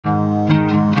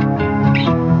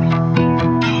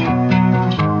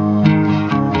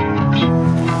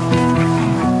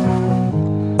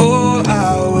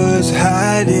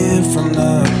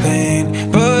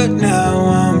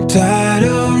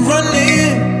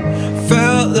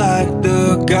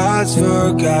gods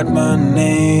forgot my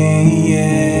name.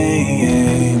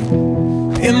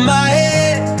 In my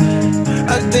head,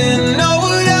 I didn't know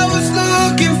what I was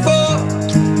looking for.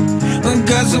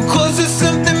 Got so close to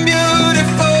something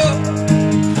beautiful,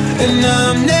 and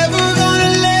I'm never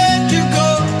gonna let you go.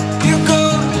 You go,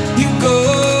 you go.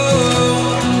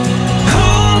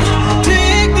 Home,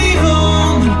 take me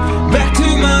home, back to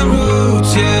my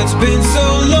roots. Yeah, it's been so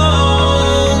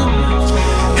long.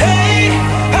 Hey,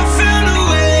 I found a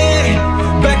way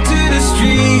back to the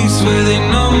streets where they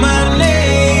know my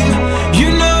name. You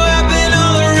know I've been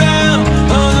all around,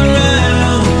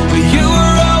 but you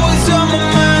were always on my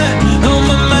mind, on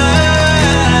my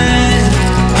mind.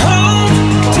 Home,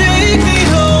 take me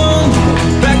home,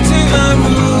 back to my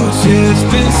roots. Yeah, it's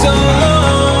been so long.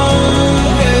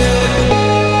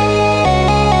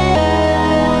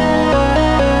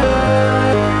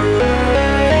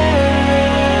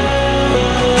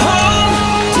 Home,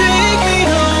 take me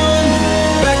home,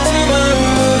 back to my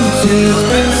roots. Yeah, it's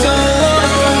been so long.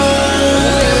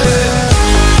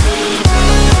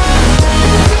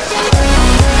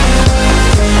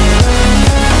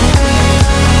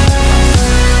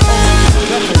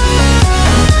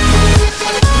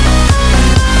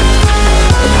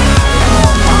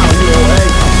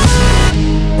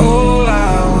 Oh,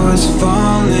 I was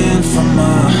falling from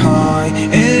my high,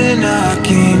 and I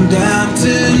came down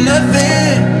to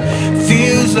nothing.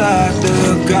 Feels like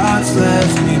the gods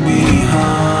left me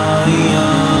behind.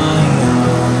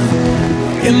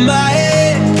 In my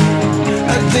head,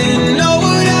 I didn't know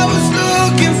what I was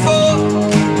looking for.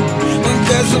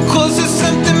 Got so close to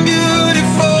something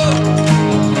beautiful,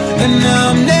 and now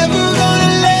I'm never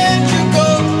gonna let you go.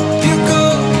 You go,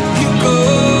 you go.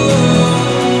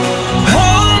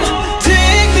 Home,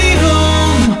 take me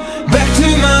home, back to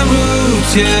my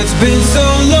roots. Yeah, it's been so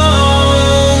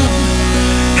long.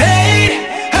 Hey,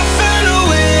 I found a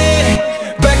way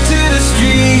back to the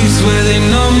streets where they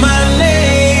know my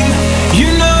name. You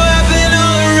know I've been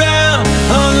all around,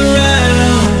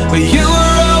 but you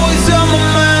were always on my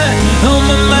mind, on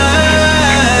my mind.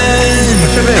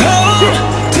 Home,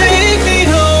 take me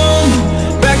home,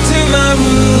 back to my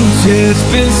roots. Yeah, it's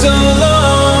been so long.